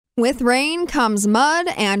With rain comes mud,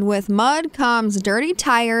 and with mud comes dirty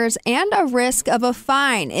tires and a risk of a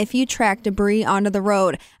fine if you track debris onto the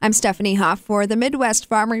road. I'm Stephanie Hoff for the Midwest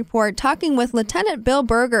Farm Report, talking with Lieutenant Bill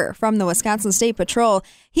Berger from the Wisconsin State Patrol.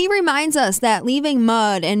 He reminds us that leaving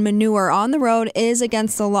mud and manure on the road is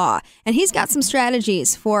against the law, and he's got some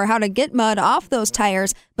strategies for how to get mud off those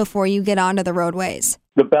tires before you get onto the roadways.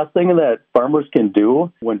 The best thing that farmers can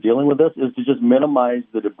do when dealing with this is to just minimize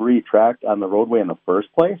the debris tracked on the roadway in the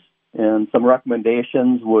first place. And some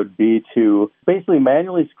recommendations would be to basically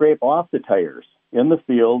manually scrape off the tires in the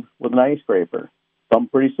field with an ice scraper. Something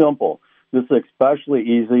pretty simple. This is especially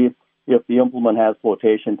easy if the implement has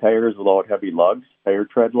flotation tires without heavy lugs, tire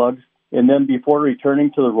tread lugs. And then before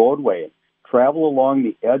returning to the roadway, travel along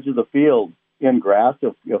the edge of the field in grass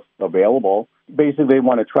if available. Basically, they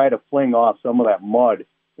want to try to fling off some of that mud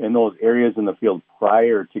in those areas in the field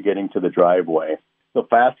prior to getting to the driveway. The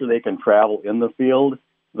faster they can travel in the field,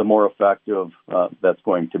 the more effective that's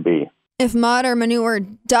going to be. If mud or manure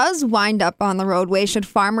does wind up on the roadway, should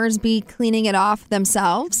farmers be cleaning it off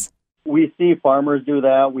themselves? We see farmers do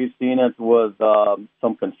that. We've seen it with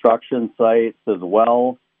some construction sites as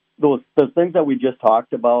well. Those things that we just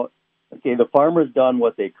talked about, okay, the farmer's done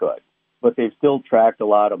what they could, but they've still tracked a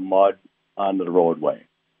lot of mud onto the roadway.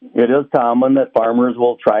 It is common that farmers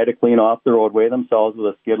will try to clean off the roadway themselves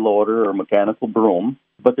with a skid loader or mechanical broom,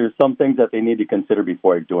 but there's some things that they need to consider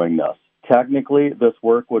before doing this. Technically, this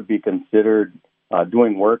work would be considered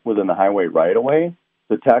doing work within the highway right-of-way.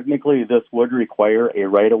 So technically, this would require a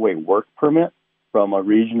right-of-way work permit from a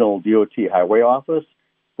regional DOT highway office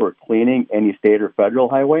for cleaning any state or federal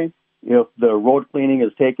highway. If the road cleaning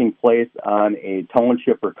is taking place on a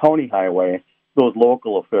township or county highway, those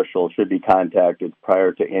local officials should be contacted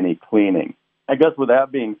prior to any cleaning. I guess with that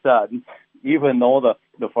being said, even though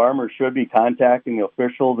the farmer should be contacting the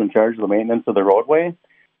officials in charge of the maintenance of the roadway,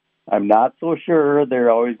 I'm not so sure they're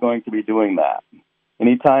always going to be doing that.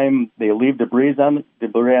 Anytime they leave debris on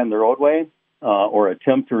the roadway or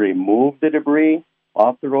attempt to remove the debris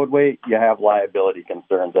off the roadway, you have liability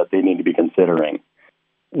concerns that they need to be considering.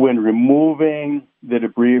 When removing the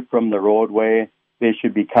debris from the roadway, they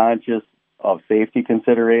should be conscious of safety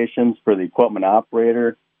considerations for the equipment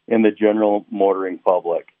operator and the general motoring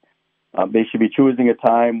public. They should be choosing a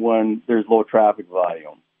time when there's low traffic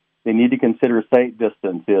volume. They need to consider sight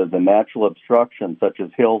distances and natural obstructions such as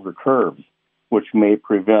hills or curves, which may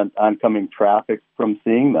prevent oncoming traffic from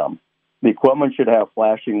seeing them. The equipment should have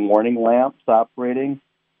flashing warning lamps operating.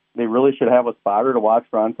 They really should have a spotter to watch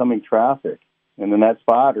for oncoming traffic. And then that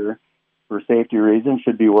spotter, for safety reasons,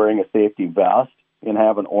 should be wearing a safety vest and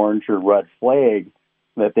have an orange or red flag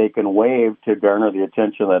that they can wave to garner the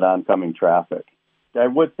attention of that oncoming traffic. I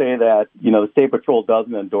would say that, the State Patrol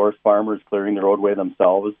doesn't endorse farmers clearing the roadway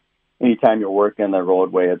themselves. Anytime you're working on the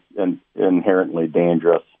roadway, it's inherently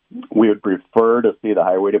dangerous. We would prefer to see the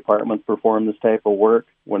highway departments perform this type of work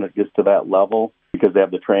when it gets to that level because they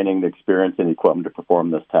have the training, the experience, and equipment to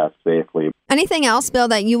perform this task safely. Anything else, Bill,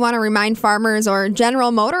 that you want to remind farmers or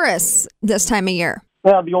general motorists this time of year?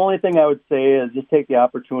 Well, the only thing I would say is just take the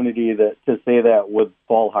opportunity to say that with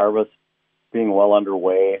fall harvest being well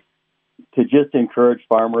underway, to just encourage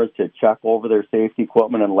farmers to check over their safety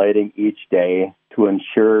equipment and lighting each day to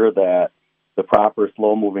ensure that the proper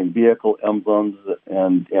slow-moving vehicle emblems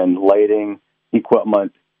and lighting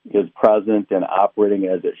equipment is present and operating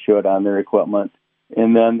as it should on their equipment.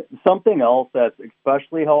 And then something else that's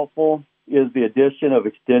especially helpful is the addition of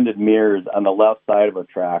extended mirrors on the left side of a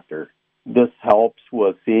tractor. This helps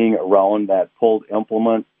with seeing around that pulled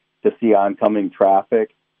implement to see oncoming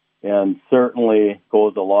traffic and certainly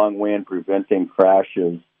goes a long way in preventing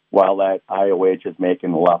crashes while that IOH is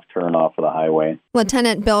making the left turn off of the highway.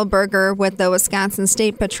 Lieutenant Bill Berger with the Wisconsin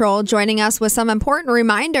State Patrol joining us with some important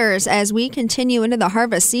reminders as we continue into the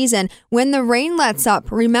harvest season. When the rain lets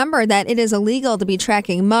up, remember that it is illegal to be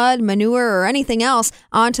tracking mud, manure, or anything else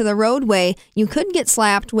onto the roadway. You could get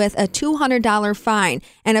slapped with a $200 fine.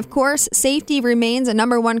 And of course, safety remains a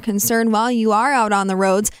number one concern while you are out on the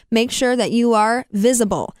roads. Make sure that you are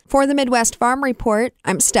visible. For the Midwest Farm Report,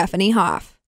 I'm Stephanie Hoff.